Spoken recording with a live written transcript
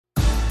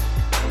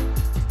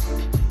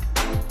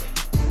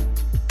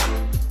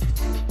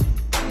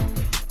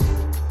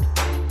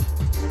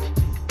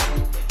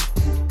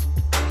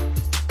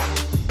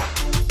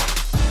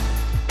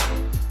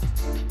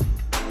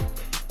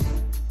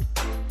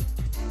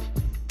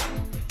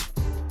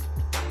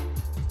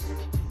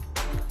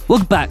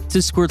Welcome back to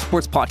the Squared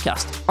Sports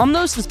Podcast. I'm the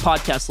host of this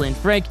podcast, Lane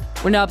Frank.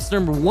 We're now episode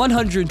number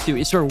 102.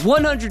 It's our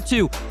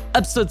 102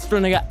 episodes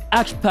starting. I got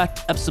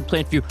action-packed episode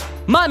planned for you.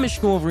 My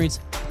Michigan Wolverines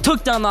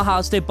took down the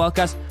Ohio State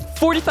Buckeyes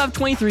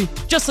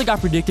 45-23, just like I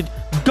predicted.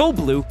 Go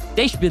Blue.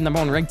 They should be the number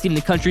one ranked team in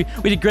the country.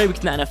 We did great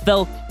week in the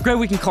NFL, great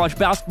week in college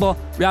basketball,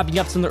 wrapping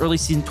up some of the early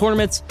season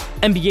tournaments,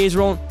 NBA's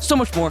rolling, so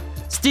much more.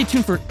 Stay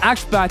tuned for an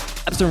action-packed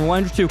episode number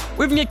 102.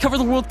 We're even going to cover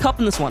the World Cup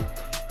in this one.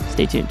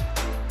 Stay tuned.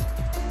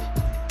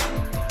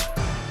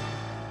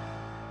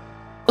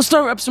 Let's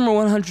start with episode number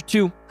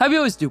 102. How we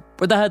always do,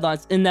 with the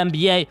headlines in the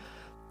NBA.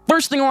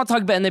 First thing I want to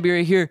talk about in the NBA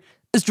right here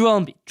is Joel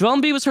Embiid. Joel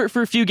Embiid was hurt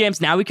for a few games.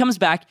 Now he comes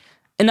back,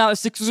 and now the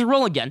Sixers are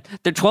rolling again.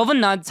 They're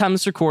 12-9 at the time of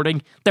this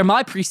recording. They're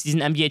my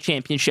preseason NBA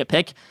championship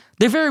pick.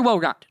 They're very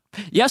well-rounded.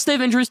 Yes, they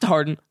have injuries to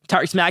Harden.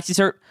 Tyrese Maxey's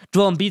hurt.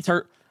 Joel Embiid's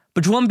hurt.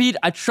 But Joel Embiid,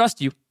 I trust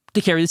you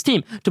to carry this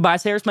team.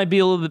 Tobias Harris might be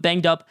a little bit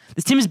banged up.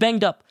 This team is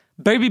banged up.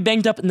 Better be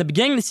banged up in the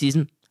beginning of the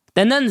season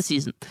than the end of the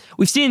season.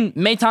 We've seen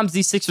many times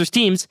these Sixers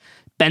teams,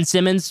 Ben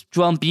Simmons,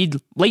 Joel Embiid,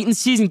 late in the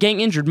season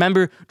getting injured.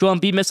 Remember, Joel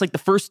Embiid missed like the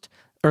first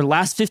or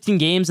last 15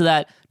 games of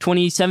that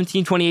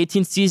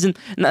 2017-2018 season,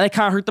 and that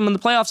kind of hurt them in the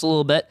playoffs a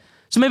little bit.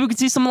 So maybe we could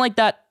see something like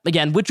that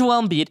again with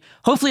Joel Embiid.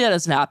 Hopefully that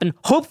doesn't happen.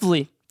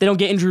 Hopefully they don't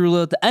get injured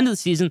at the end of the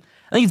season.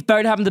 I think it's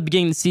better to happen at the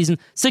beginning of the season.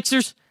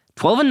 Sixers,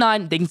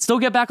 12-9. They can still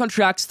get back on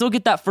track, still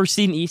get that first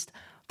seed in East.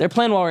 They're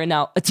playing well right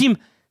now. A team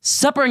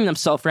separating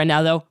themselves right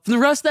now, though, from the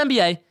rest of the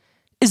NBA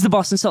is the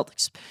Boston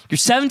Celtics. You're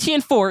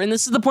 17-4, and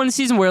this is the point of the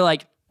season where,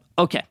 like,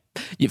 okay,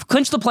 you've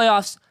clinched the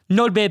playoffs,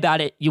 no debate about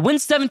it. You win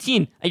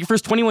 17 at your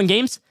first 21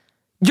 games,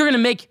 you're going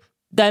to make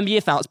the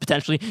NBA Finals,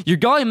 potentially. You're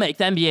going to make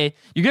the NBA.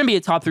 You're going to be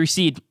a top 3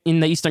 seed in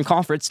the Eastern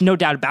Conference, no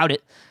doubt about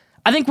it.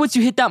 I think once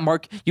you hit that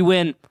mark, you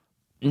win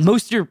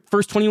most of your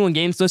first 21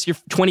 games, most of your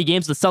 20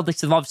 games the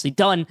Celtics have obviously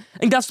done. I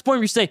think that's the point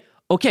where you say,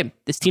 okay,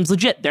 this team's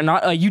legit. They're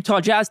not a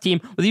Utah Jazz team.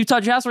 But the Utah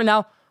Jazz right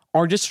now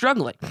are just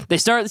struggling. They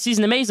started the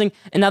season amazing,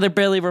 and now they're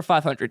barely over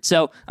 500.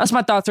 So that's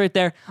my thoughts right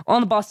there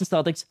on the Boston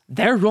Celtics.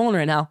 They're rolling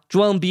right now.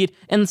 Joel Embiid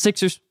and the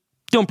Sixers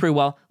doing pretty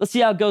well. Let's see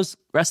how it goes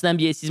rest of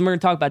the NBA season. We're going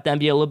to talk about the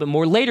NBA a little bit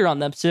more later on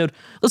the episode.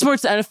 Let's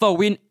move to the NFL.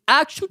 We're in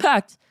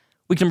action-packed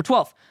week number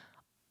 12.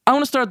 I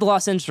want to start with the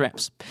Los Angeles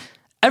Rams.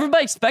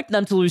 Everybody expected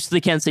them to lose to the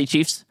Kansas City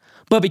Chiefs,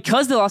 but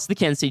because they lost to the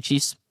Kansas City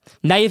Chiefs,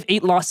 now you have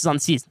 8 losses on the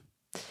season.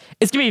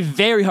 It's going to be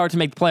very hard to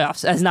make the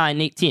playoffs as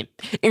 9-8 team.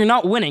 And you're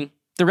not winning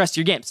the rest of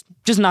your games.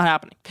 Just not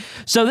happening.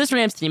 So this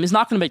Rams team is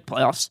not going to make the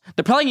playoffs.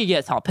 They're probably going to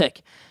get a top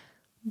pick.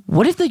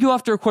 What if they go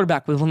after a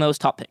quarterback with one of those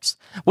top picks?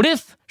 What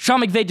if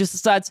Sean McVay just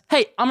decides,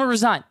 hey, I'm going to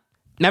resign?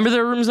 Remember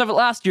there were rumors of it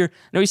last year.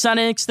 I know he signed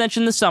an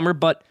extension this summer,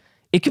 but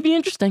it could be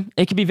interesting.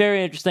 It could be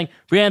very interesting.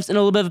 Rams in a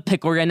little bit of a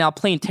pickle right now,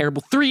 playing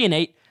terrible.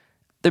 3-8.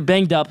 They're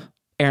banged up.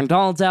 Aaron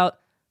Donald's out.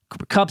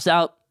 Cooper Kupp's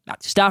out.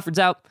 Matthew Stafford's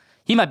out.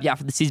 He might be out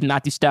for the season.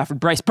 Matthew Stafford.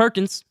 Bryce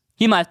Perkins.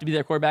 He might have to be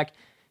their quarterback.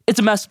 It's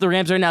a mess for the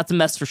Rams right now. It's a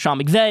mess for Sean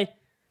McVay.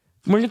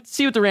 We're going to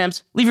see what the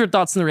Rams. Leave your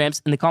thoughts on the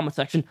Rams in the comment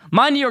section.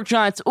 My New York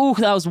Giants. Ooh,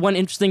 that was one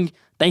interesting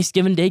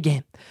Thanksgiving Day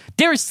game.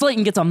 Darius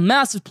Slayton gets a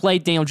massive play.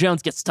 Daniel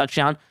Jones gets a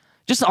touchdown.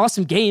 Just an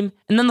awesome game.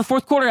 And then the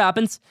fourth quarter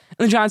happens,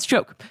 and the Giants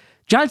choke.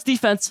 Giants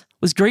defense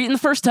was great in the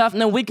first half, and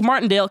then Wink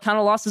Martindale kind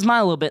of lost his mind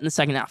a little bit in the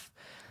second half.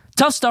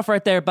 Tough stuff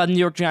right there by the New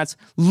York Giants.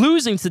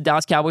 Losing to the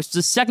Dallas Cowboys for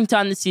the second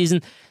time this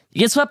season. You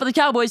get swept by the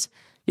Cowboys.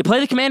 You play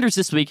the Commanders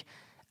this week.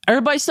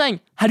 Everybody's saying,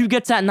 how do you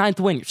get to that 9th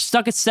win? You're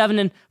stuck at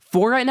 7-4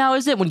 right now,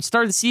 is it? When you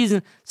started the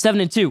season,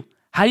 7-2.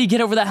 How do you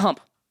get over that hump?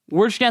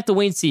 We're just going to have to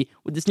wait and see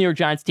with this New York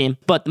Giants team.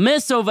 But the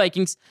Minnesota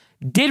Vikings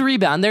did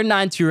rebound. They're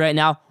 9-2 right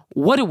now.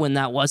 What a win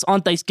that was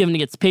on Thanksgiving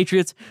against the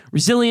Patriots.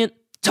 Resilient,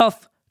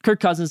 tough, Kirk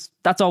Cousins.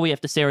 That's all we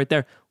have to say right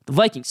there. The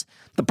Vikings.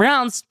 The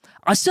Browns,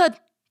 I said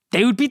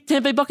they would beat the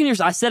Tampa Bay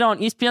Buccaneers. I said it on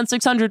ESPN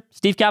 600.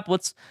 Steve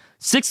Kaplowitz,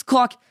 6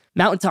 o'clock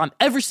Mountain Time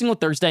every single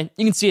Thursday.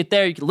 You can see it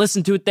there. You can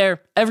listen to it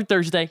there every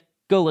Thursday.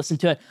 Go listen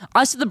to it.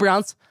 I said the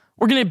Browns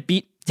were going to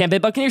beat Tampa Bay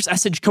Buccaneers. I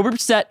said Jacoby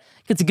Brissett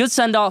gets a good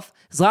send-off.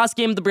 His last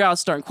game of the Browns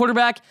starting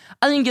quarterback.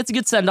 I think he gets a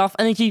good send-off.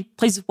 I think he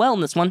plays well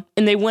in this one,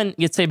 and they win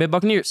against Tampa Bay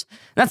Buccaneers. And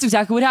that's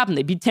exactly what happened.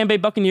 They beat Tampa Bay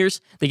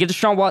Buccaneers. They get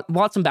Deshaun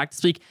Watson back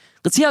this week.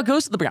 Let's see how it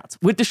goes to the Browns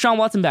with Deshaun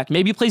Watson back.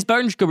 Maybe he plays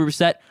better than Jacoby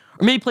Brissett,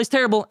 or maybe he plays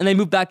terrible, and they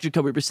move back to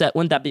Jacoby Brissett.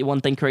 Wouldn't that be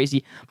one thing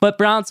crazy? But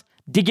Browns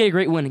did get a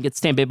great win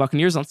against Tampa Bay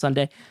Buccaneers on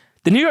Sunday.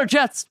 The New York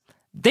Jets,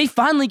 they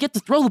finally get to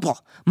throw the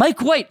ball.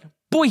 Mike White,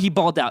 boy, he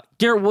balled out.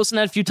 Garrett Wilson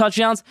had a few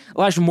touchdowns.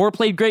 Elijah Moore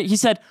played great. He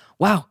said,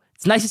 wow,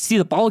 it's nice to see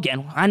the ball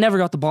again. I never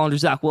got the ball under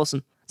Zach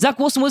Wilson. Zach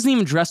Wilson wasn't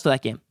even dressed for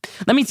that game.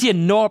 That means he had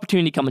no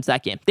opportunity to come into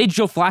that game. They had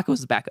Joe Flacco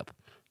as the backup.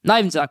 Not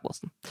even Zach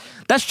Wilson.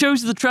 That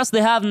shows you the trust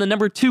they have in the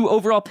number 2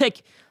 overall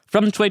pick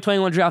from the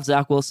 2021 draft,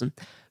 Zach Wilson.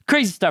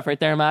 Crazy stuff right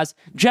there, Maz.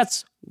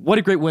 Jets, what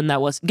a great win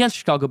that was against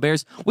Chicago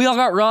Bears. We all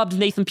got robbed.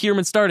 Nathan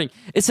Peterman starting.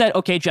 It said,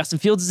 okay, Justin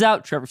Fields is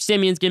out. Trevor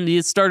Siemian's going to be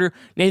the starter.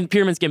 Nathan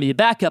Peterman's going to be the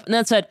backup. And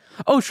then it said,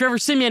 oh, Trevor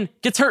Siemian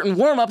gets hurt in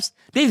warmups.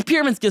 Nathan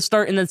Peterman's going to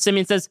start. And then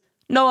Siemian says,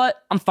 you know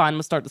what? I'm fine. I'm going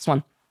to start this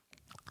one.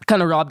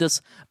 Kind of robbed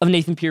us of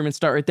Nathan Peterman's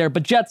start right there.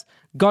 But Jets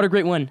got a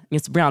great win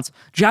against the Browns.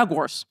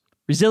 Jaguars,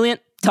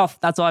 resilient,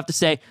 tough. That's all I have to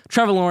say.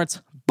 Trevor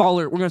Lawrence,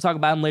 baller. We're going to talk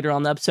about him later on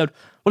in the episode.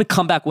 What a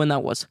comeback win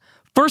that was.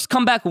 First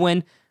comeback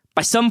win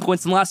by 7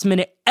 points in the last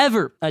minute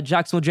ever at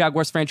Jacksonville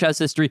Jaguars franchise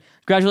history.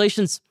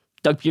 Congratulations,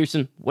 Doug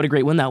Peterson. What a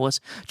great win that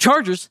was.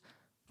 Chargers,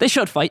 they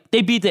showed fight.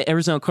 They beat the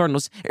Arizona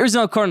Cardinals.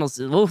 Arizona Cardinals,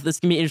 this is going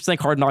to be an interesting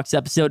Hard Knocks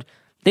episode.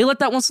 They let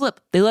that one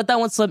slip.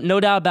 No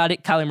doubt about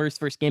it. Kyler Murray's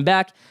first game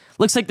back.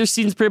 Looks like their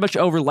season's pretty much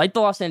over, like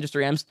the Los Angeles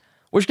Rams.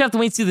 We're just going to have to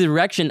wait and see the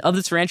direction of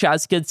this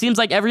franchise, because it seems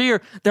like every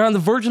year they're on the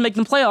verge of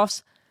making the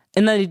playoffs,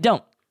 and then they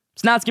don't.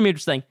 So now it's going to be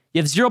interesting.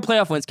 You have 0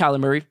 playoff wins, Kyler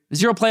Murray.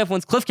 0 playoff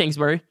wins, Cliff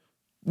Kingsbury.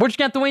 We're just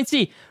going to have to wait and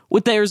see.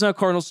 With the Arizona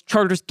Cardinals,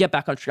 Chargers get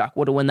back on track.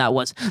 What a win that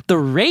was. The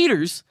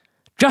Raiders,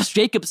 Josh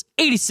Jacobs,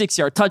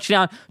 86-yard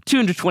touchdown,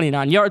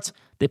 229 yards.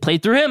 They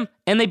played through him,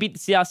 and they beat the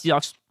Seattle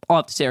Seahawks. All I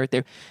have to say right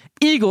there.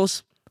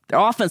 Eagles, their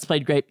offense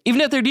played great.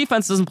 Even if their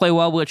defense doesn't play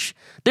well, which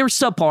they were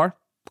subpar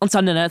on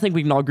Sunday night. I think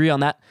we can all agree on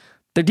that.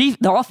 The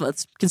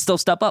offense can still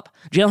step up.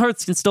 Jalen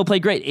Hurts can still play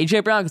great.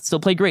 A.J. Brown can still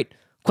play great.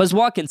 Quez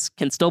Watkins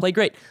can still play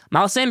great.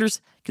 Miles Sanders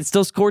can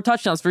still score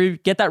touchdowns for you,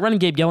 get that running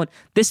game going.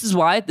 This is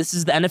why this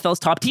is the NFL's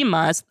top team,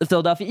 Miles, the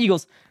Philadelphia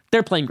Eagles.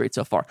 They're playing great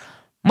so far.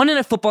 Monday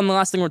Night Football, and the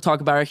last thing we're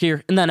talking about right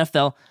here in the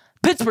NFL,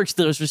 Pittsburgh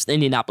Steelers versus the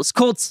Indianapolis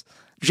Colts.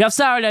 Jeff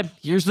Saturday,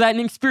 here's where that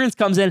inexperience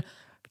comes in.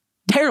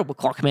 Terrible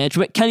clock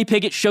management. Kenny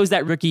Pickett shows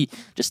that rookie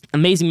just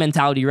amazing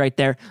mentality right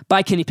there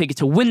by Kenny Pickett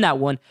to win that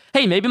one.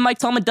 Hey, maybe Mike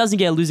Tomlin doesn't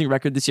get a losing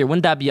record this year.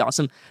 Wouldn't that be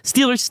awesome?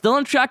 Steelers still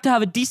on track to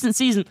have a decent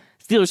season.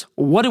 Steelers,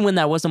 what a win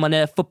that was on Monday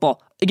Night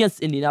Football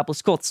against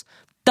Indianapolis Colts.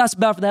 That's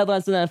about for the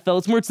headlines in the NFL.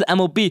 Let's move to the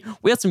MLB.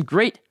 We had some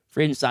great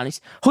free agent signings.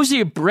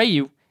 Jose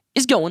Abreu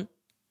is going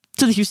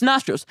to the Houston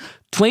Astros.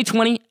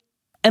 2020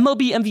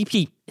 MLB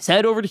MVP is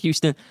headed over to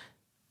Houston.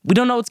 We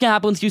don't know what's going to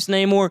happen with Houston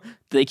anymore.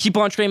 Do they keep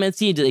on Trey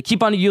Mancini? Do they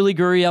keep on Yuli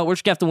Gurriel? We're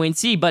just going to have to wait and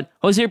see. But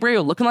Jose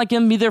Abreu looking like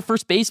him to be their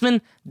first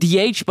baseman,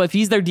 DH. But if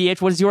he's their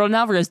DH, what does Yordan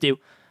Alvarez do?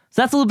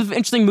 So that's a little bit of an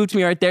interesting move to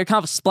me right there. Kind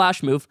of a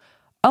splash move.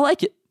 I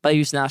like it by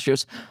Houston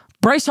Astros.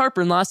 Bryce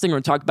Harper, and the last thing we're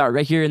going to talk about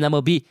right here in the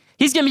MLB,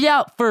 he's going to be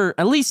out for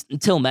at least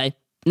until May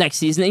next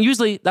season. And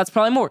usually that's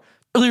probably more.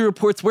 Earlier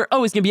reports were,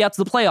 he's going to be out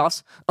to the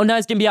playoffs. Oh, now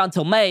he's going to be out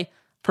until May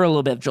for a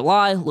little bit of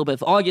July, a little bit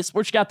of August.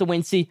 We're just going to have to wait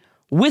and see.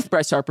 With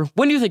Bryce Harper,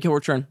 when do you think he'll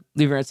return?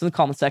 Leave your answer in the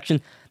comment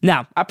section.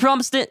 Now, I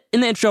promised it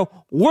in the intro.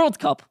 World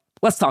Cup.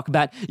 Let's talk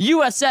about it.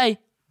 USA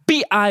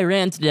beat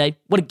Iran today.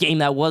 What a game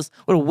that was.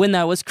 What a win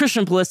that was.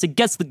 Christian Pulisic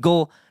gets the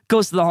goal,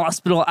 goes to the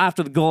hospital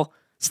after the goal.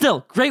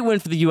 Still, great win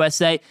for the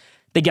USA.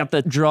 They got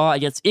the draw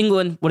against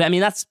England.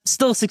 That's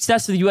still a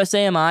success for the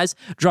USA in my eyes.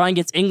 Drawing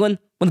against England,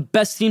 one of the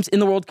best teams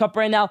in the World Cup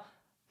right now.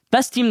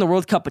 Best team in the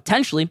World Cup,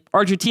 potentially.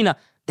 Argentina,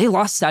 they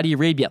lost Saudi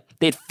Arabia.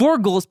 They had 4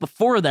 goals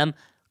before them.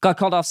 Got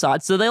called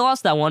offside, so they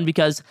lost that one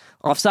because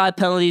offside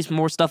penalties,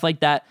 more stuff like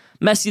that.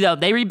 Messi, though,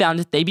 they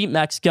rebounded. They beat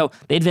Mexico.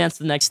 They advanced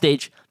to the next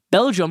stage.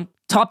 Belgium,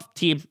 top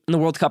team in the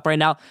World Cup right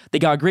now. They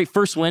got a great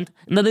first win,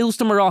 and then they lose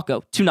to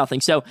Morocco,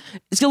 2-0. So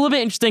it's a little bit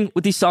interesting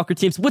with these soccer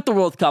teams with the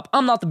World Cup.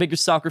 I'm not the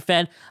biggest soccer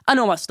fan. I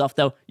know my stuff,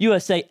 though.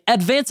 USA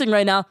advancing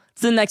right now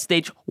to the next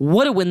stage.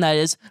 What a win that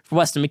is for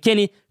Weston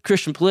McKennie,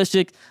 Christian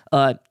Pulisic,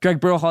 Greg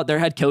Berhalter, their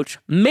head coach.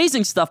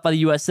 Amazing stuff by the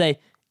USA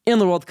in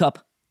the World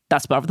Cup.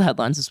 That's about for the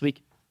headlines this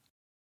week.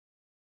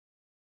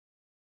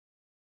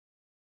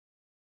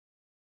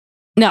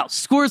 Now,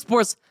 Score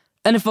Sports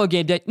NFL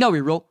Game Day. No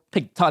reroll.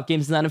 Pick the top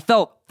games in the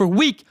NFL for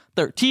Week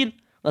 13.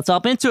 Let's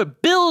hop into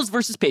it. Bills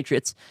versus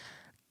Patriots.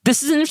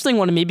 This is an interesting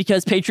one to me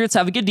because Patriots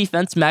have a good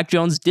defense. Mac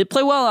Jones did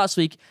play well last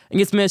week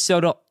against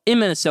Minnesota in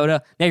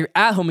Minnesota. Now you're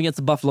at home against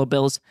the Buffalo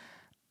Bills.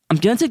 I'm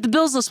going to take the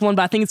Bills this one,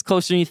 but I think it's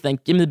closer than you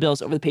think. Give me the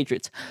Bills over the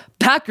Patriots.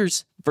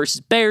 Packers versus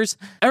Bears.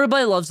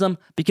 Everybody loves them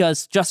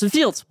because Justin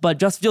Fields, but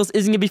Justin Fields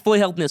isn't going to be fully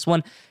healthy in this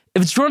one.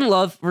 If it's Jordan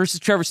Love versus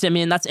Trevor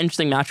Siemian, that's an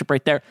interesting matchup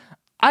right there.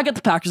 I got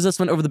the Packers this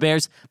one over the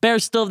Bears.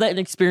 Bears still have that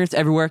inexperience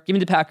everywhere. Give me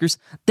the Packers.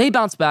 They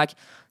bounce back.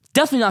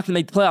 Definitely not going to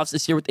make the playoffs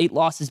this year with 8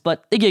 losses,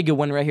 but they get a good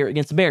win right here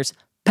against the Bears.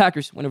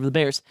 Packers win over the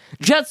Bears.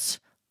 Jets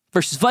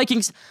versus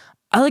Vikings.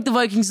 I like the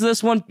Vikings in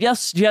this one.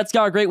 Yes, Jets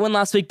got a great win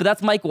last week, but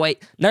that's Mike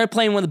White. Now they're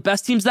playing one of the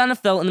best teams in the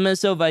NFL in the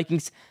Minnesota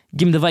Vikings.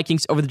 Give me the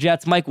Vikings over the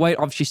Jets. Mike White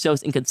obviously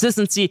shows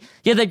inconsistency.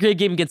 He had that great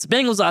game against the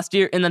Bengals last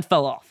year and then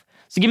fell off.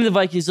 So give me the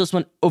Vikings this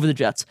one over the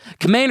Jets.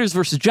 Commanders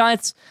versus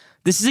Giants.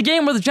 This is a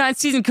game where the Giants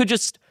season could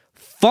just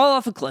fall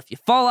off a cliff. You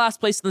fall last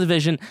place in the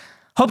division.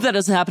 Hope that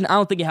doesn't happen. I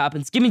don't think it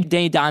happens. Give me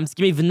Danny Dimes.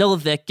 Give me Vanilla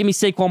Vic. Give me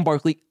Saquon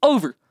Barkley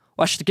over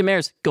Washington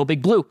Commanders. Go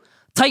Big Blue.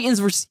 Titans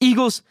versus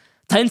Eagles.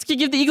 Titans can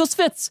give the Eagles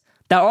fits.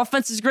 That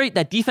offense is great.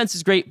 That defense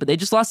is great, but they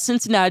just lost to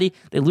Cincinnati.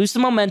 They lose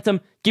some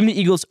momentum. Give me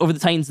the Eagles over the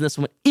Titans in this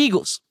one.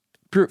 Eagles.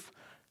 Proof.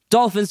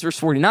 Dolphins versus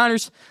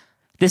 49ers.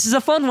 This is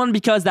a fun one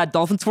because that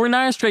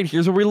Dolphins-49ers trade,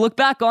 here's where we look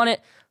back on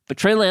it. But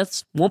Trey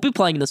Lance won't be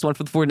playing in this one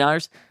for the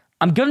 49ers.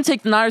 I'm going to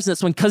take the Niners in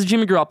this one because of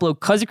Jimmy Garoppolo,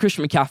 because of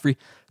Christian McCaffrey,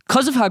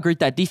 because of how great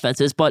that defense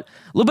is. But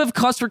a little bit of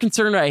cause for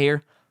concern right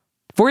here.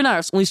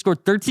 49ers only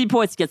scored 13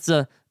 points against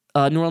the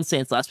New Orleans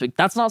Saints last week.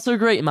 That's not so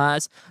great in my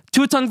eyes.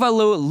 Tua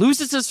Tagovailoa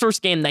loses his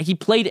first game that he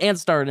played and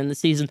started in the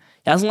season.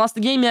 He hasn't lost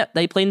the game yet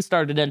that he played and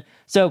started in.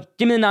 So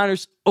give me the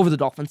Niners over the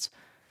Dolphins.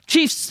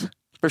 Chiefs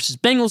versus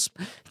Bengals.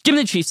 Give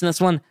me the Chiefs in this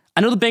one.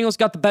 I know the Bengals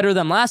got the better of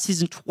them last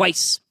season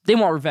twice. They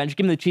want revenge.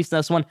 Give me the Chiefs in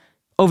this one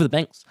over the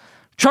Bengals.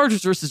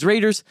 Chargers versus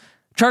Raiders.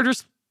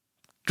 Chargers,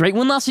 great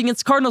win last week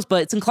against the Cardinals,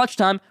 but it's in clutch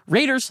time.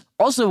 Raiders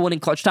also winning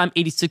clutch time,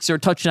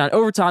 86-yard touchdown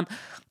overtime.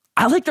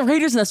 I like the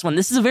Raiders in this one.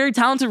 This is a very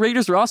talented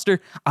Raiders roster.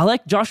 I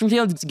like Josh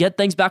McDaniels to get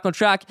things back on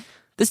track.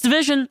 This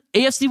division,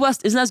 AFC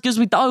West, isn't as good as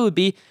we thought it would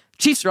be.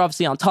 Chiefs are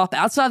obviously on top.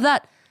 Outside of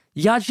that,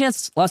 you got a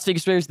chance. Las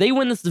Vegas Raiders, they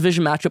win this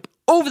division matchup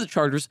over the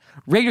Chargers.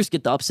 Raiders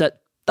get the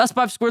upset. That's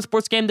 5 Square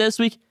Sports Game Day this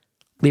week.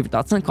 Leave your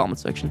thoughts in the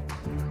comments section.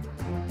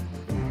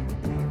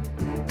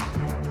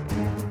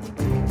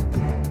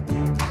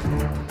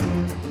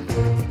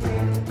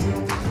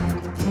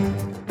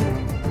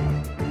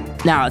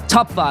 Now,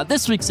 top 5.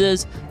 This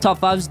week's top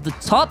 5 is the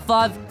top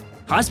 5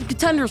 Heisman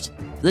contenders.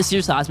 This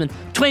year's Heisman,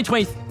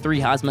 2023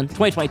 Heisman,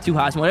 2022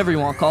 Heisman, whatever you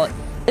want to call it.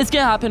 It's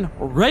going to happen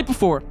right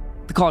before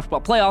the college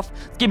football playoff.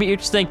 It's going to be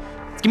interesting.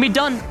 It's going to be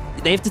done.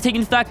 They have to take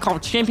into fact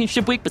conference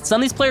championship week, but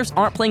some of these players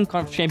aren't playing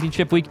conference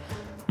championship week.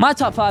 My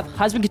top 5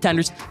 Heisman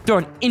contenders,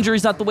 throwing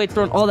injuries out the way,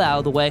 throwing all that out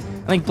of the way.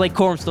 I think Blake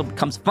Corum still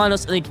becomes a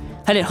finalist. I think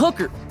Hendon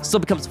Hooker still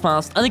becomes a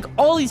finalist. I think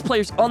all these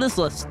players on this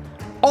list,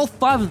 all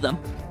 5 of them,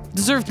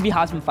 deserve to be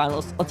Heisman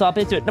finalists. Let's hop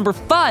into it. Number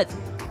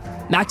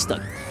 5, Max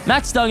Duggan.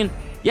 Max Duggan,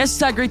 yes, he's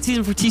had a great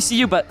season for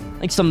TCU, but I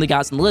think some of the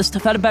guys on the list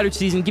have had a better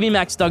season. Give me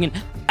Max Duggan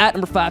at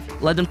number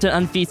 5. Led them to an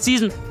undefeated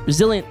season.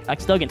 Resilient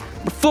Max Duggan.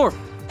 Number 4,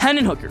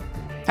 Hendon Hooker.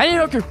 Hendon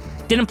Hooker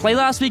didn't play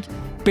last week.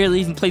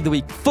 Barely even played the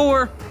week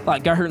before.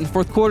 Got hurt in the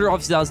fourth quarter.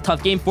 Obviously, that was a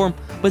tough game for him.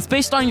 But it's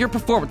based on your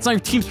performance, not your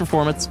team's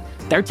performance.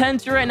 They're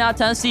 10-2 right now,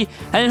 Tennessee.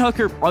 Hendon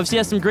Hooker obviously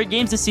has some great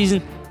games this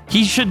season.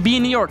 He should be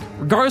in New York,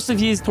 regardless if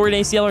he's torn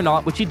ACL or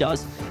not, which he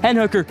does.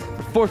 Hendon Hooker,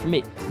 number 4 for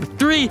me. Number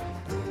 3,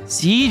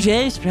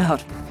 CJ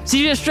Stroud.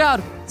 CJ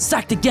Stroud,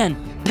 sacked again.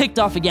 Picked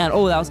off again.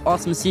 Oh, that was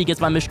awesome to see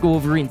against my Michigan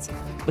Wolverines.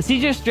 But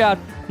CJ Stroud,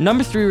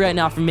 number 3 right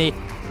now for me.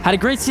 Had a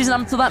great season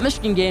up until that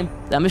Michigan game.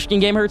 That Michigan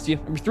game hurts you.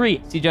 Number 3,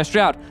 CJ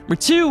Stroud. Number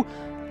 2,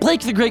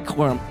 Blake the Great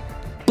Corum.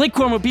 Blake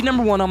Corum would be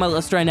number 1 on my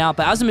list right now,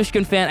 but as a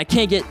Michigan fan, I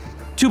can't get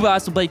too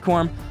biased with Blake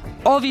Corum.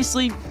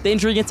 Obviously, the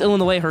injury against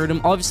Illinois hurt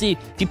him. Obviously,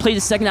 if he played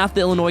the second half of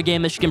the Illinois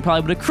game, Michigan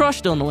probably would have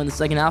crushed Illinois in the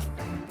second half.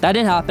 That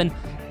didn't happen.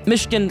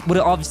 Michigan would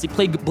have obviously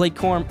played Blake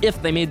Corum if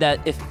they made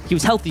that, if he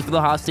was healthy for the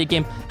Ohio State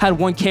game. Had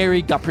 1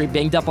 carry, got pretty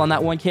banged up on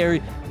that 1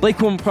 carry. Blake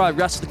Corum would probably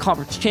rest the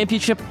conference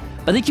championship.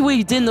 But I think what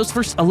he did in those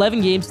first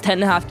 11 games,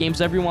 10.5 games,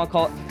 whatever you want to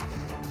call it,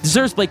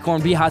 deserves Blake Corum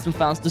to be a Heisman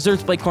finalist,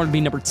 deserves Blake Corum to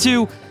be number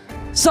 2.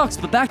 Sucks,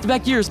 but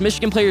back-to-back years,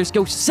 Michigan players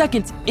go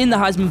second in the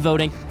Heisman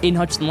voting. Aiden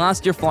Hutchinson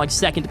last year falling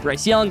second to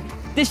Bryce Young.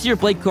 This year,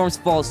 Blake Corum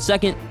falls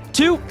second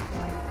to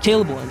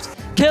Caleb Williams.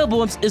 Caleb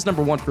Williams is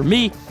number 1 for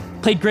me.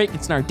 Played great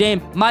against Notre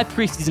Dame. My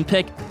preseason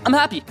pick. I'm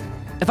happy.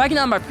 If I can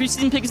have my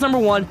preseason pick as number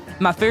 1,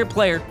 my favorite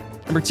player,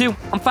 number 2,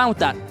 I'm fine with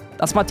that.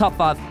 That's my top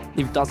 5.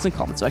 Leave your thoughts in the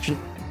comment section.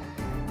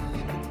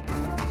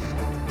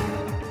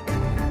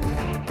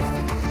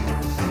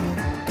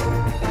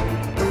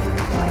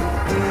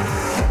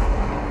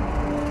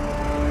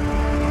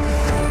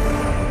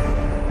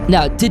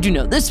 Now, did you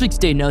know, this week's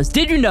Did You Knows,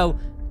 did you know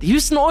the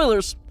Houston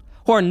Oilers,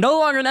 who are no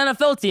longer an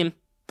NFL team,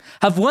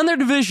 have won their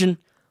division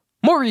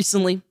more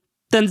recently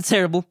than the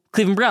terrible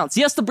Cleveland Browns?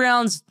 Yes, the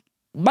Browns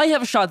might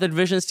have a shot at the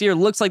division this year.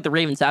 Looks like the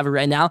Ravens have it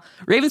right now.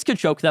 Ravens could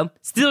choke them.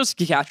 Steelers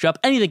could catch up.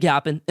 Anything could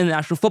happen in the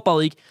National Football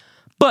League.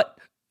 But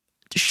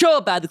to show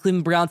how bad the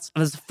Cleveland Browns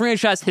as a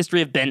franchise history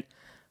have been,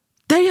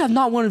 they have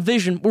not won a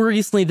division more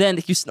recently than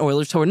the Houston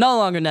Oilers, who are no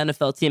longer an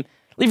NFL team.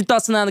 Leave your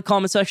thoughts on that in the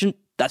comment section.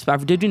 That's about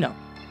for Did You Know.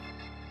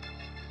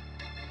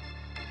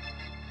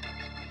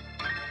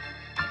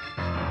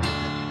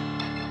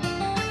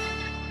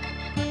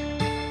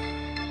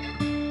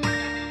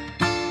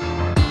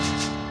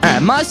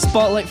 Alright, my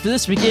spotlight for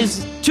this week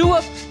is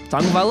Tua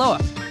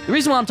Tagovailoa. The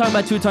reason why I'm talking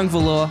about Tua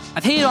Tagovailoa,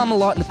 I've hated on him a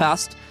lot in the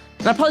past,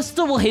 and I probably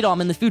still will hate on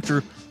him in the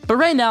future, but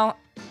right now,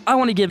 I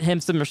want to give him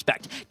some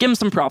respect, give him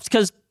some props,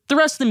 because the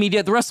rest of the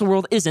media, the rest of the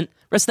world isn't,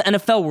 the rest of the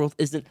NFL world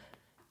isn't,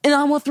 and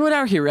I want to throw it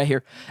out here right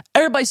here.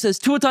 Everybody says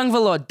Tua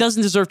Tagovailoa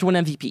doesn't deserve to win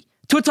MVP.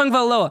 Tua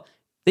Tagovailoa,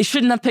 they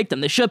shouldn't have picked him.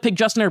 They should have picked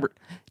Justin Herbert.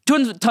 Tua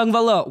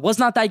Tagovailoa was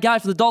not that guy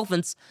for the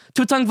Dolphins.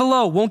 Tua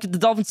Tagovailoa won't get the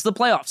Dolphins to the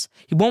playoffs.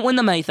 He won't win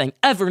them anything,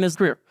 ever in his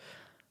career.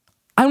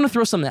 I want to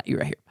throw something at you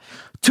right here.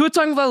 Tua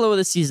Tagovailoa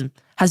this season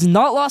has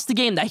not lost a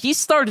game that he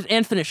started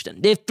and finished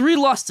in. They have 3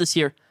 losses this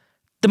year,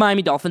 the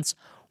Miami Dolphins.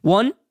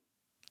 1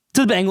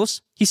 to the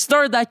Bengals. He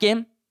started that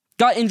game,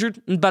 got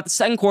injured in about the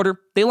second quarter.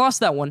 They lost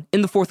that one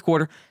in the fourth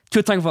quarter.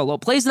 Tua Tagovailoa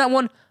plays in that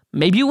one.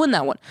 Maybe you win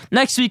that one.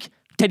 Next week,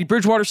 Teddy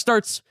Bridgewater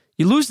starts.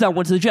 You lose that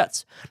one to the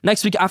Jets.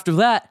 Next week after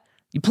that,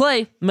 you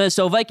play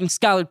Minnesota Vikings.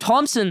 Skylar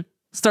Thompson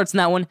starts in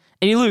that one,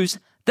 and you lose.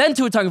 Then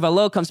Tua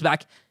Tagovailoa comes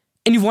back,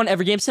 and you've won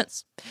every game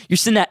since. You're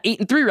sitting at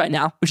 8-3 right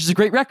now, which is a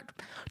great record.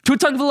 Tua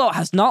Tagovailoa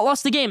has not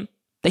lost a game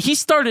that he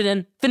started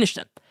in, finished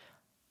in.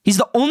 He's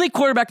the only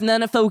quarterback in the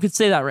NFL who could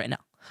say that right now.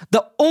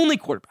 The only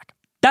quarterback.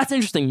 That's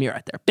interesting to me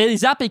right there. Bailey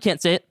Zappi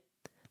can't say it.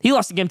 He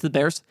lost a game to the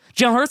Bears.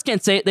 Jalen Hurts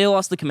can't say it. They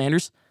lost to the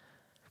Commanders.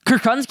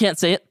 Kirk Cousins can't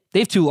say it. They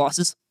have 2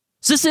 losses.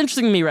 So this is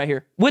interesting to me right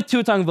here with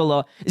Tua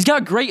Tagovailoa. He's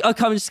got a great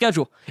upcoming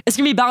schedule. It's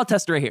going to be a battle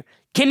tester right here.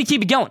 Can he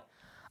keep it going?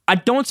 I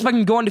don't expect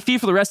him to go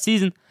undefeated for the rest of the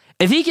season.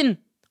 If he can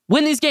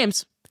win these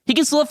games, he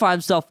can solidify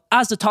himself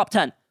as the top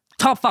 10,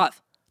 top 5,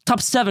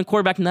 top 7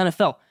 quarterback in the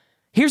NFL.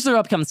 Here's their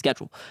upcoming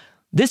schedule.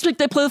 This week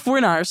they play the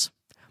 49ers.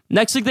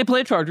 Next week they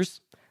play the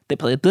Chargers. They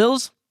play the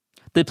Bills.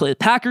 They play the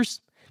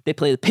Packers. They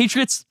play the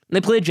Patriots. And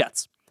they play the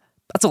Jets.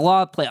 That's a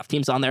lot of playoff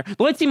teams on there. The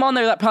only team on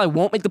there that probably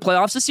won't make the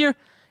playoffs this year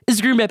is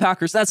the Green Bay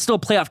Packers. That's still a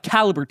playoff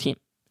caliber team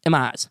in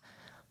my eyes.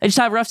 They just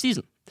have a rough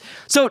season.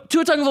 So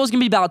Tua Tagovailoa is going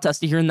to be battle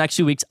tested here in the next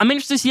 2 weeks. I'm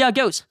interested to see how it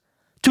goes.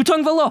 Tua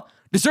Tagovailoa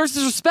deserves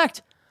his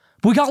respect.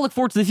 But we got to look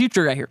forward to the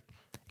future right here.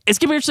 It's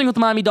going to be interesting with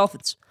the Miami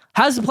Dolphins.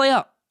 How does it play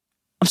out?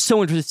 I'm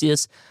so interested to see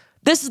this.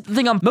 This is the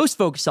thing I'm most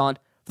focused on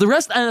for the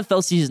rest of the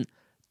NFL season.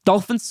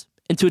 Dolphins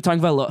and Tua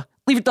Tagovailoa.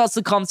 Leave your thoughts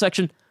in the comment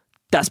section.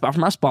 That's about for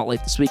my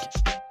spotlight this week.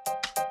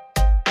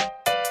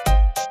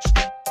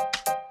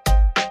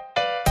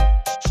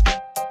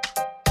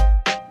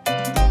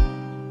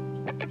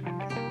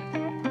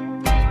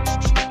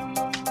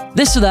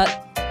 This or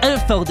that,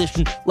 NFL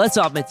edition. Let's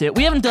hop into it.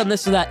 We haven't done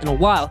this or that in a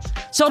while,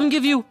 so I'm going to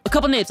give you a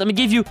couple names. I'm going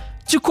to give you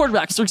 2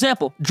 quarterbacks. For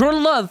example,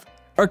 Jordan Love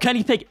or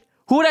Kenny Pickett.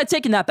 Who would I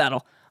take in that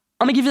battle?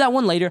 I'm going to give you that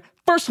one later.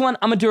 First one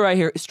I'm going to do right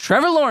here is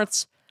Trevor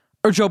Lawrence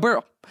or Joe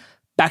Burrow.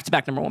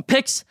 Back-to-back number 1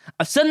 picks.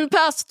 I've said in the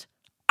past,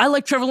 I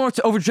like Trevor Lawrence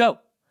over Joe, and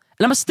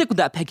I'm going to stick with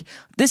that pick.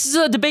 This is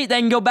a debate that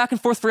can go back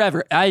and forth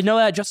forever. I know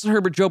that Justin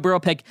Herbert, Joe Burrow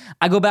pick,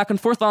 I go back and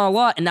forth on a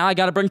lot, and now I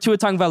got to bring Tua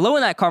Tagovailoa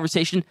in that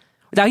conversation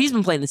with how he's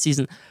been playing this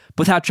season.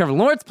 With how Trevor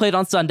Lawrence played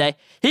on Sunday,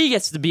 he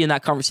gets to be in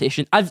that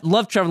conversation. I've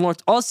loved Trevor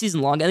Lawrence all season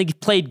long. I think he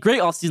played great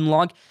all season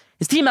long.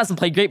 His team hasn't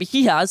played great, but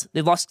he has.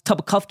 They've lost a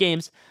couple cuff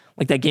games,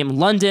 like that game in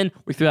London,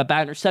 where he threw a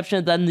bad interception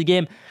at the end of the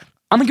game.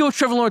 I'm going to go with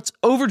Trevor Lawrence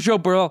over Joe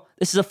Burrow.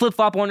 This is a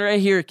flip-flop one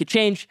right here. It could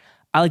change.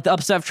 I like the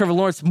upside of Trevor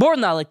Lawrence more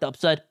than I like the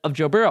upside of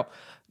Joe Burrow.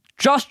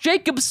 Josh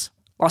Jacobs,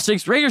 Las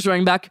Vegas Raiders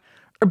running back,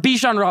 or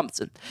Bijan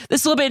Robinson.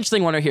 This is a little bit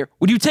interesting one right here.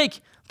 Would you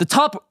take the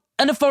top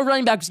NFL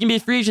running back who's going to be a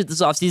free agent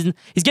this offseason?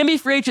 He's going to be a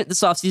free agent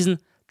this offseason.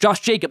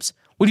 Josh Jacobs.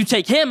 Would you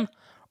take him,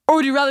 or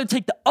would you rather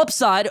take the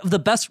upside of the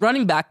best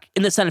running back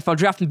in this NFL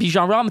draft in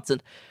Bijan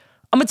Robinson?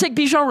 I'm going to take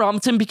Bijan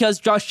Robinson because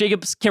Josh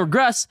Jacobs can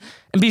regress,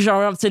 and Bijan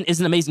Robinson is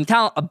an amazing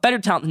talent, a better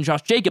talent than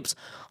Josh Jacobs.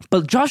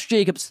 But Josh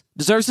Jacobs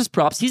deserves his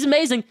props. He's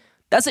amazing.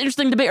 That's an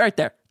interesting debate right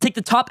there. Take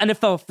the top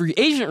NFL free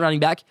agent running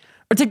back,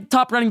 or take the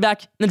top running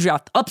back in the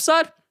draft. The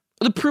upside,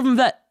 or the proven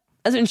vet?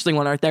 That's an interesting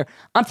one right there.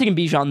 I'm taking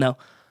Bijan, though.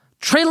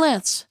 Trey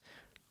Lance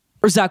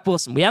or Zach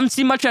Wilson. We haven't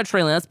seen much out of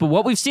Trey Lance, but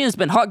what we've seen has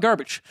been hot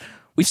garbage.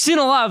 We've seen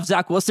a lot of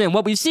Zach Wilson, and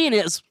what we've seen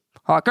is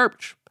hot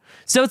garbage.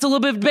 So it's a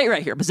little bit of debate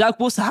right here. But Zach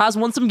Wilson has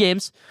won some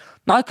games,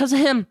 not because of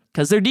him,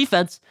 because of their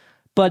defense.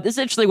 But this is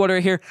actually what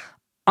right here.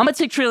 I'm going to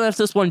take Trey Lance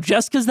this one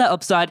just because of that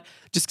upside,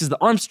 just because of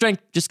the arm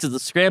strength, just because of the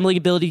scrambling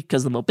ability,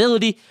 because of the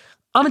mobility.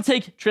 I'm going to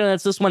take Trey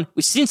Lance this one.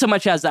 We've seen so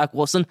much out of Zach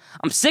Wilson.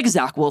 I'm sick of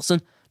Zach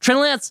Wilson. Trey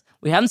Lance,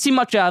 we haven't seen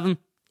much out of him.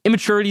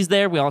 Immaturity's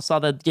there. We all saw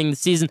that at the beginning of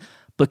the season.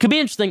 But it could be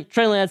interesting.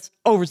 Trey Lance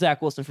over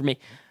Zach Wilson for me.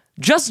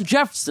 Justin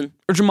Jefferson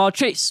or Jamal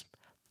Chase.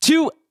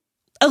 2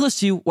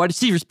 LSU wide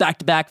receivers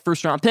back-to-back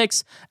first-round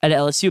picks at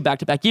LSU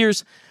back-to-back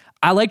years.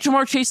 I like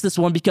Jamar Chase this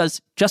one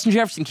because Justin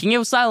Jefferson can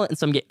go silent in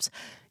some games.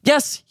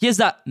 Yes, he has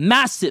that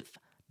massive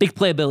big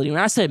playability. When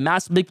I say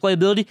massive big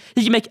playability,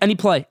 he can make any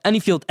play, any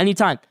field,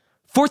 anytime.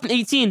 4th and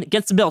 18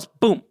 against the Bills.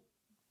 Boom.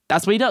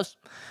 That's what he does.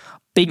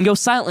 But he can go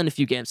silent in a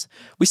few games.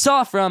 We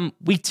saw from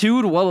week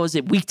 2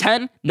 to week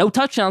 10, no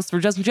touchdowns for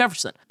Justin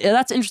Jefferson. Yeah,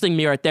 that's interesting to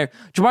me right there.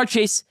 Jamar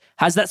Chase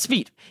has that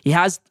speed. He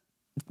has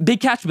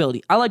big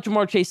catchability. I like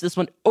Jamar Chase this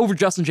one over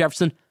Justin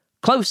Jefferson.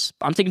 Close,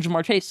 but I'm taking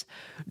Jamar Chase.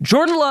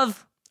 Jordan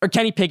Love or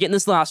Kenny Pickett in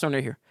this last one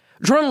right here.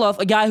 Jordan Love,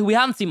 a guy who we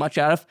haven't seen much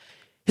out of.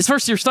 His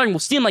first year starting will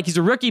seem like he's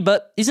a rookie,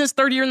 but he's in his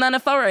 3rd year in the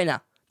NFL right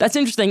now. That's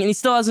interesting, and he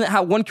still hasn't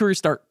had one career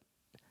start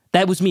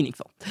that was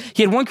meaningful.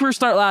 He had one career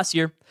start last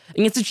year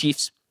against the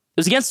Chiefs. It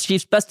was against the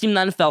Chiefs, best team in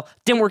the NFL.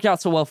 Didn't work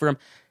out so well for him.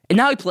 And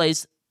now he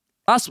plays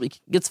last week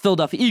against the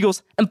Philadelphia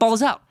Eagles and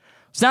balls out.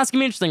 So now it's going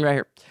to be interesting right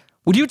here.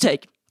 Would you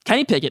take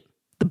Kenny Pickett,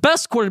 the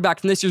best quarterback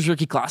from this year's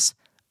rookie class,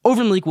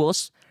 over Malik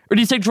Willis, or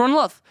do you take Jordan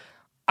Love?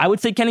 I would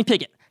take Kenny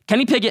Pickett.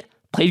 Kenny Pickett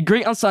played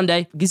great on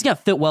Sunday. He's going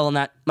to fit well in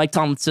that Mike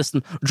Tomlin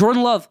system.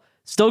 Jordan Love,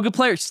 still a good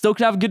player. Still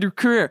could have a good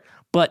career,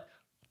 but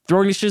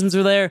throwing decisions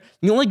are there.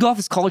 You only go off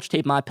his college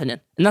tape, in my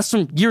opinion. And that's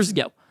from years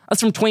ago.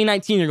 That's from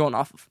 2019 you're going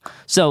off of.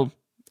 So,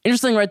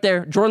 interesting right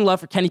there. Jordan Love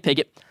for Kenny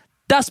Pickett.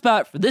 That's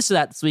about it for this or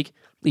that this week.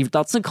 Leave your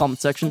thoughts in the comment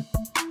section.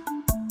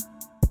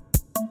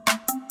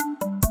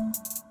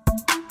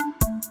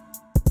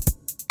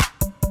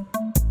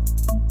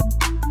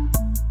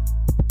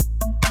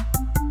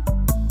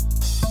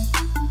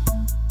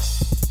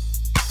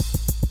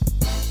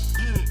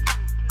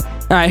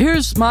 All right,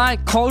 here's my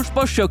college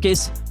football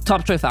showcase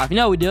top 25. You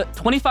know we do it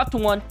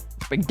 25-1.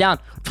 Let's break it down.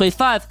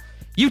 25.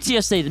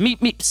 UTSA, the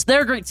Meeps.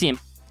 They're a great team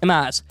in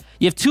my eyes.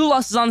 You have 2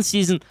 losses on the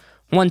season.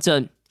 One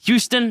to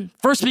Houston,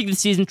 first week of the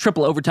season,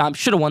 triple overtime.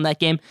 Should have won that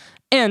game.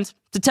 And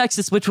to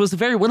Texas, which was a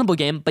very winnable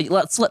game, but you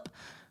let it slip.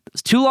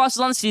 There's 2 losses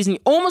on the season. You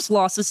almost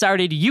lost this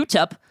Saturday to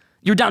UTEP.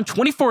 You're down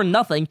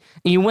 24-0, and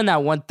you win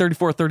that one,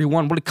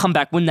 34-31. What a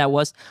comeback win that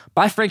was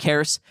by Frank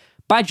Harris,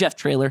 by Jeff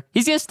Traylor.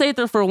 He's going to stay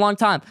there for a long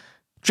time.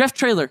 Jeff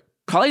Traylor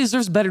probably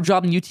deserves a better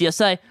job than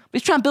UTSA, but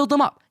he's trying to build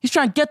them up. He's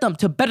trying to get them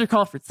to a better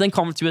conference than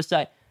Conference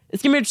USA.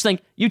 It's going to be interesting.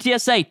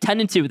 UTSA,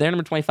 10-2. They're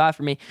number 25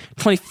 for me.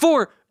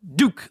 24,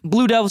 Duke.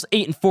 Blue Devils,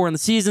 8-4 in the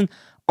season.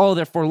 All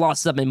their 4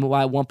 losses have been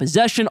by 1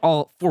 possession.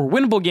 All 4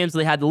 winnable games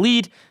they had the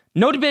lead.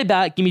 No debate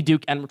about it. Give me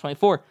Duke at number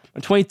 24.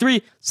 Number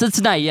 23,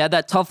 Cincinnati. Yeah,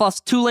 that tough loss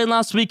to Tulane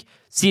last week.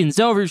 Season's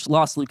over. Just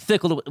lost Luke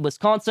Fickell to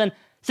Wisconsin.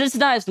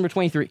 Cincinnati is number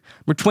 23.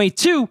 Number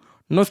 22,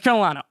 North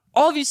Carolina.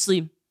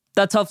 Obviously,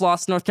 that tough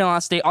loss to North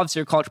Carolina State. Obviously,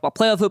 your college football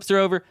playoff hopes are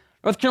over.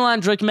 North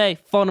Carolina, Drake May,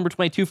 fall number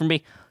 22 for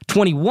me.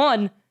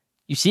 21,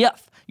 UCF.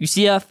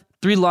 UCF,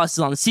 3 losses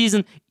on the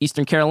season.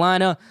 Eastern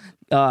Carolina,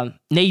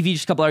 Navy,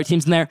 just a couple other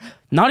teams in there.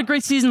 Not a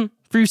great season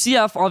for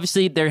UCF.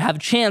 Obviously, they have a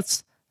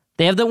chance.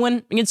 They have the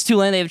win against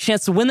Tulane. They have a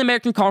chance to win the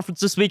American Conference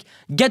this week,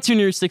 get to a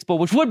New Year's Six Bowl,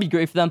 which would be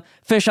great for them.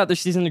 Finish out their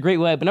season in a great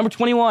way. But number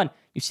 21,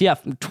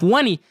 UCF. Number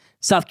 20,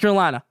 South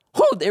Carolina.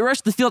 They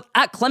rushed the field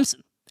at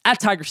Clemson, at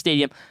Tiger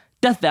Stadium.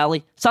 Death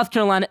Valley. South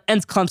Carolina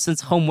ends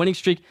Clemson's home winning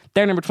streak.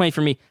 They're number 20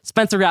 for me.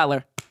 Spencer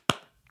Rattler.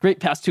 Great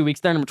past 2 weeks.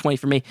 They're number 20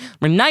 for me.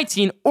 Number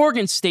 19,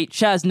 Oregon State.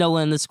 Chaz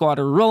Nolan and the squad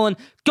are rolling.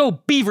 Go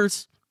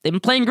Beavers. They've been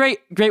playing great.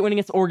 Great win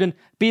against Oregon,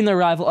 beating their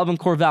rival, Upland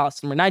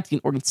Corvallis. Number 19,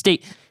 Oregon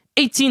State.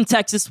 18,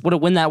 Texas. What a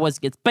win that was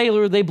against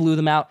Baylor. They blew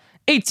them out.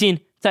 18,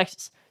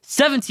 Texas.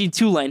 17,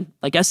 Tulane.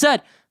 Like I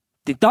said,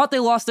 they thought they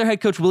lost their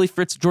head coach, Willie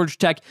Fritz, Georgia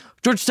Tech.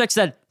 Georgia Tech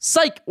said,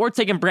 psych, we're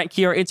taking Brent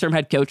Key, our interim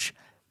head coach.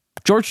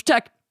 Georgia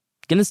Tech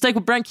going to stick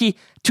with Brent Key.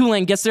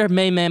 Tulane gets their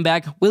main man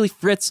back. Willie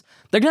Fritz.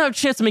 They're going to have a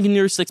chance to make a New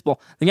Year's Six Bowl.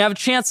 They're going to have a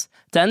chance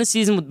to end the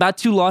season with about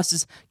 2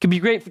 losses. Could be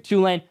great for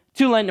Tulane.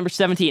 Tulane, number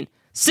 17.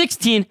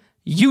 16,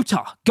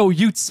 Utah. Go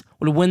Utes.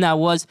 What a win that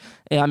was.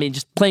 I mean,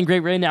 just playing great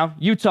right now.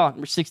 Utah,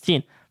 number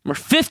 16. Number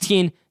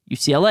 15,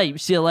 UCLA.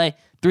 UCLA,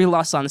 3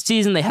 losses on the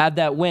season. They had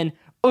that win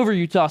over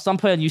Utah, so I'm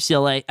playing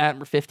UCLA at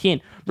number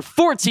 15. Number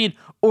 14,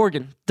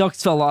 Oregon.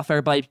 Ducks fell off,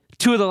 everybody.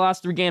 2 of the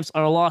last 3 games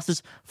are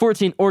losses.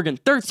 14, Oregon.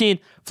 13,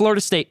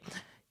 Florida State.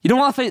 You don't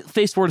want to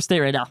face Florida State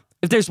right now.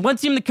 If there's one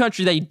team in the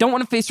country that you don't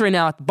want to face right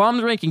now at the bottom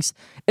of the rankings,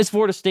 it's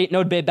Florida State.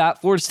 No debate about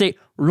it. Florida State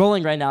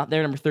rolling right now.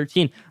 They're number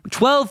 13. Number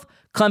 12,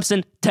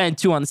 Clemson,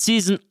 10-2 on the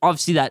season.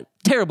 Obviously, that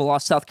terrible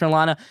loss to South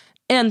Carolina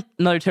and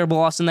another terrible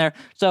loss in there.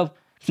 So,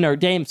 Notre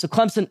Dame. So,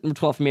 Clemson, number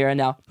 12 for me right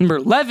now. Number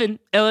 11,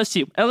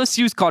 LSU.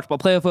 LSU's college ball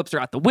playoff hopes are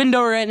out the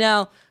window right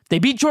now. They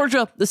beat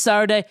Georgia this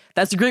Saturday.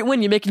 That's a great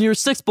win. You make it your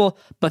 6th bowl.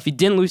 But if you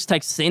didn't lose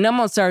Texas A&M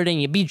on Saturday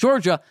and you beat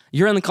Georgia,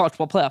 you're in the college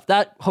ball playoff.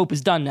 That hope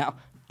is done now.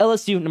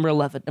 LSU, number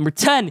 11. Number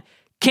 10,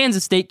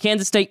 Kansas State.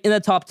 Kansas State in the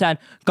top 10.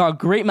 Got a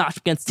great match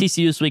against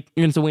TCU this week.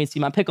 You're going to wait and see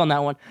my pick on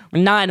that one.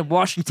 Number 9,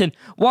 Washington.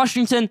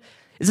 Washington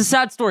is a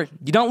sad story.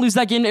 You don't lose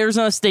that game to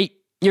Arizona State,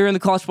 you're in the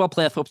college football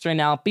playoff hopes right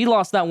now. B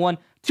lost that one.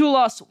 2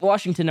 loss,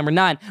 Washington, number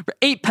 9. Number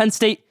 8, Penn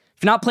State.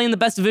 If you're not playing the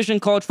best division in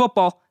college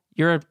football,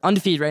 you're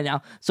undefeated right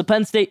now. So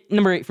Penn State,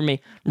 number 8 for me.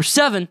 Number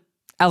 7,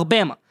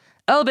 Alabama.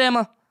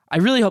 Alabama, I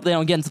really hope they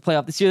don't get into the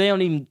playoff this year. They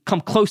don't even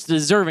come close to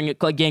deserving it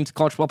getting to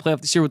college football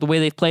playoff this year with the way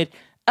they've played.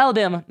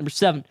 Alabama, number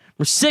 7.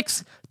 Number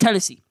 6,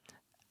 Tennessee.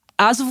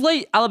 As of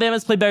late,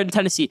 Alabama's played better than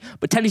Tennessee,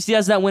 but Tennessee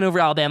has that win over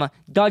Alabama.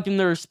 Gotta give them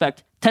their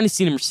respect.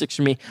 Tennessee, number 6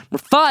 for me.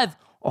 Number 5,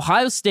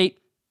 Ohio State.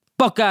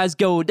 Buckeyes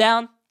go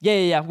down.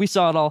 Yeah, we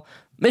saw it all.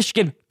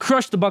 Michigan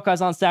crushed the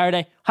Buckeyes on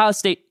Saturday. Ohio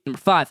State, number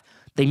 5.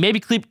 They maybe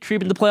creep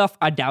into the playoff.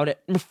 I doubt it.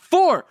 Number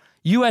 4,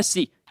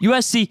 USC.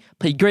 USC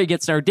played great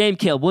against Notre Dame.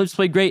 Caleb Williams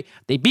played great.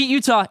 They beat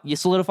Utah. You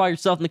solidify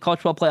yourself in the college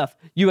football playoff.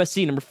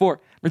 USC, number 4.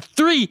 Number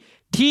 3,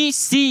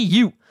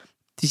 TCU.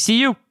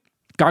 TCU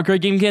got a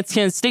great game against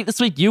Kansas State this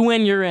week. You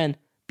win, you're in.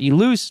 But you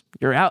lose,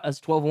 you're out as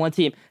a 12-1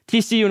 team.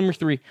 TCU, number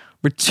 3.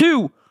 Number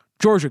 2,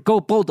 Georgia. Go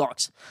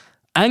Bulldogs.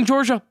 I think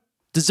Georgia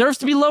deserves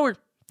to be lower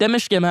than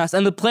Michigan has,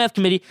 and the playoff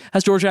committee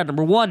has Georgia at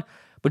number 1.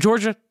 But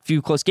Georgia, a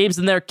few close games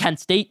in there.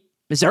 Kent State,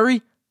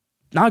 Missouri,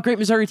 not a great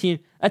Missouri team.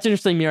 That's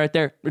interesting to me right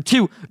there. Number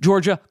 2,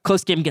 Georgia,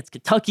 close game against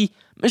Kentucky.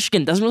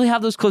 Michigan doesn't really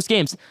have those close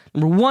games.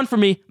 Number 1 for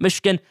me,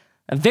 Michigan,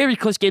 a very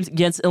close games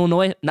against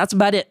Illinois, and that's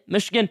about it.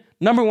 Michigan,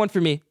 number 1 for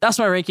me. That's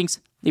my rankings.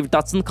 Leave your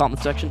thoughts in the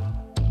comment section.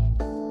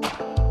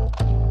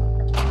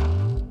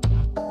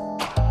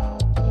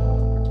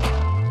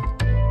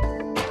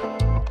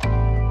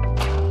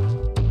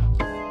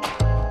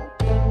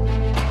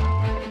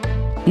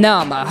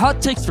 Now, my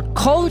hot takes for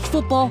college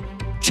football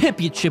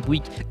championship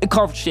week and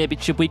conference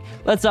championship week.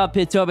 Let's hop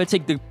into it. I'm going to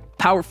take the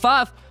Power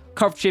 5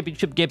 conference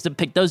championship games and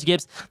pick those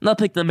games. And I'll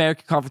pick the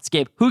American Conference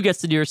game. Who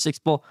gets the New Year's Six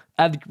Bowl?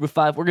 I have the group of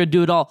 5. We're going to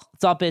do it all.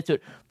 Let's hop into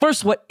it.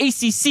 First,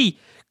 ACC?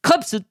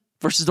 Clemson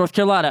versus North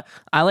Carolina.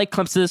 I like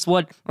Clemson this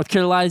one. North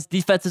Carolina's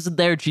defense isn't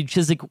there. Gene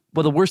Chizik,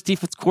 one of the worst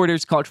defense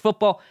coordinators in college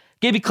football.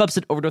 Gave me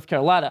Clemson over North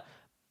Carolina.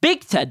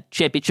 Big Ten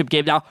championship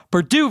game now.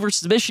 Purdue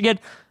versus Michigan.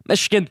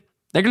 Michigan,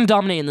 they're going to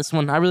dominate in this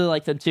one. I really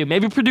like them too.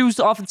 Maybe Purdue's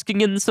offense can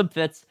get in some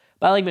fits,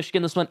 but I like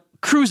Michigan this one.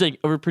 Cruising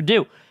over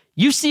Purdue.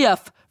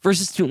 UCF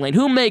versus Tulane.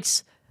 Who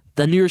makes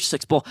the New Year's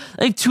Six Bowl.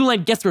 I think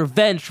Tulane gets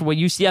revenge for what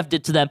UCF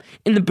did to them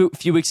in the boot a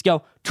few weeks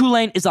ago.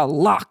 Tulane is a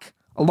lock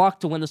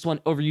to win this one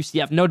over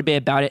UCF. No debate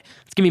about it.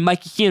 It's going to be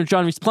Mikey Keene or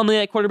John Reese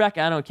Plumlee at quarterback.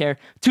 I don't care.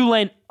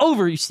 Tulane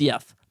over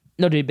UCF.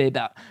 No debate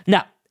about it.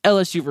 Now,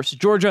 LSU versus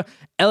Georgia.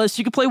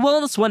 LSU could play well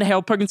in this one.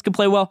 Harold Perkins could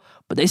play well,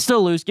 but they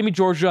still lose. Give me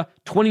Georgia,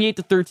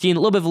 28-13. A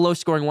little bit of a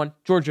low-scoring one.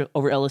 Georgia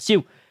over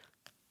LSU.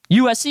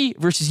 USC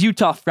versus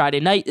Utah Friday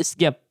night. This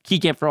is a key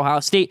game for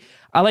Ohio State.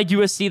 I like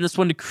USC in this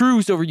one to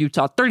cruise over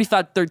Utah,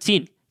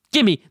 35-13.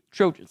 Give me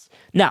Trojans.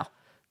 Now,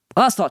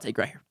 last thought take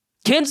right here.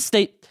 Kansas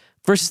State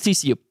versus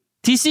TCU.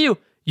 TCU,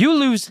 you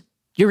lose,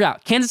 you're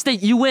out. Kansas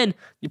State, you win,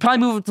 you probably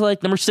move up to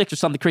like number 6 or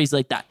something crazy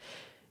like that.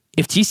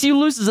 If TCU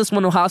loses this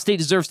one, Ohio State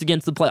deserves to get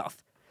into the playoff.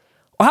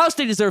 Ohio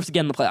State deserves to get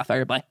in the playoff,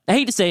 everybody. I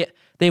hate to say it.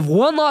 They have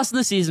one loss in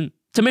the season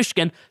to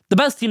Michigan, the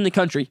best team in the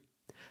country.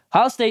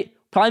 Ohio State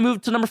probably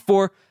move to number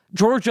 4.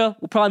 Georgia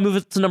will probably move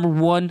it to number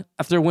 1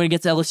 after a win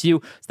against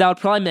LSU. So that would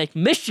probably make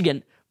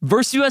Michigan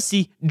versus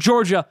USC,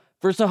 Georgia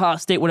versus Ohio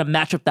State. What a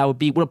matchup that would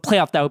be. What a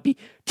playoff that would be.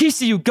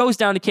 TCU goes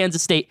down to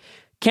Kansas State.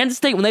 Kansas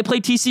State, when they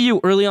played TCU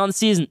early on in the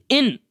season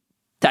in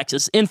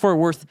Texas, in Fort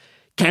Worth,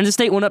 Kansas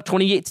State went up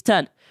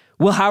 28-10.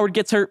 Will Howard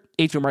gets hurt.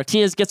 Adrian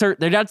Martinez gets hurt.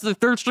 They're down to the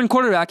third-string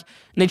quarterback,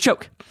 and they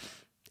choke.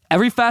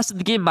 Every facet of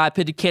the game, in my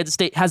opinion, Kansas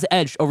State has the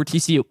edge over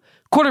TCU.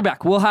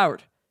 Quarterback, Will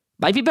Howard.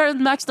 Might be better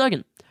than Max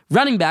Duggan.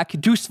 Running back,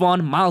 Deuce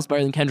Vaughn, miles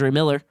better than Kendre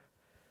Miller.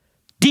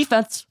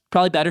 Defense,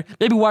 probably better.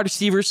 Maybe wide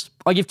receivers.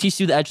 I'll give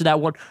TCU the edge of that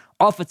one.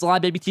 Offensive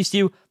line, maybe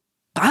TCU.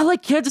 I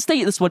like Kansas State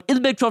in this one. In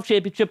the Big 12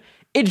 Championship,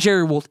 in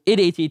Jerry World, in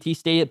AT&T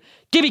Stadium.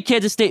 Give me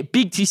Kansas State,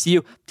 big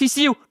TCU.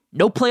 TCU,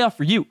 no playoff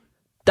for you.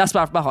 That's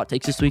about my hot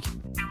takes this week.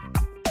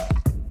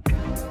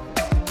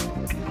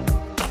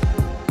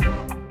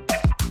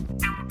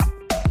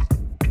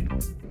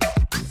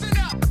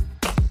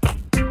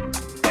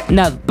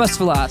 Now, best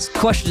for last,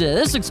 question today.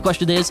 This week's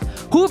question is,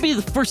 who will be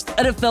the first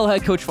NFL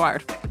head coach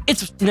fired?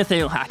 It's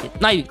Nathaniel Hackett.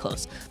 Not even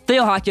close.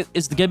 Nathaniel Hackett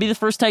is going to be the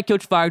first head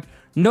coach fired.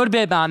 No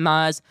debate about it in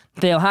my eyes.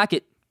 Nathaniel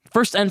Hackett,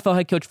 first NFL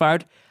head coach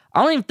fired.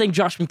 I don't even think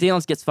Josh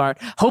McDaniels gets fired.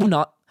 Hope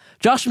not.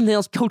 Josh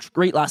McDaniels coached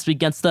great last week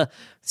against the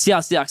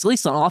Seattle Seahawks. At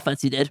least on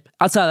offense he did.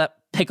 Outside of that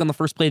pick on the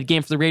first play of the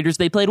game for the Raiders,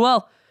 they played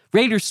well.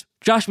 Raiders,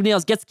 Josh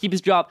McDaniels gets to keep his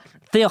job.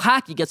 Nathaniel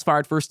Hackett gets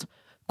fired first.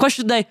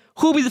 Question today,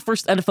 who will be the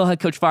first NFL head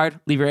coach fired?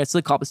 Leave your answer in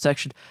the comment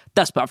section.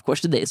 That's about for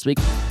question today this week.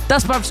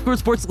 That's about for Squirt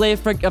Sports Late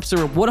Frank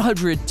episode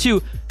 102.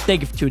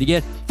 Thank you for tuning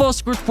in. Follow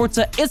Squirt Sports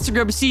on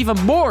Instagram to see even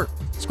more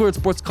Squirt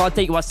Sports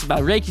content. You want to see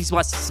about rankings, you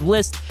want to see some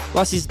lists, you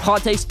want to see some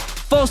hot takes.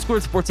 Follow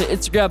Squirt Sports on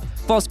Instagram.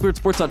 Follow Squirt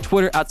Sports on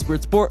Twitter at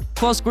Squirt Sport.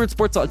 Follow Squirt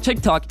Sports on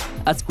TikTok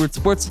at Squirt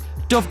Sports.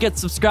 Don't forget to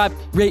subscribe,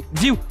 rate,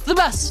 review the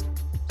best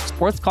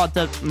sports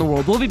content in the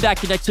world. We'll be back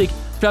here next week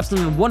for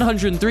episode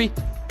 103.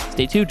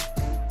 Stay tuned.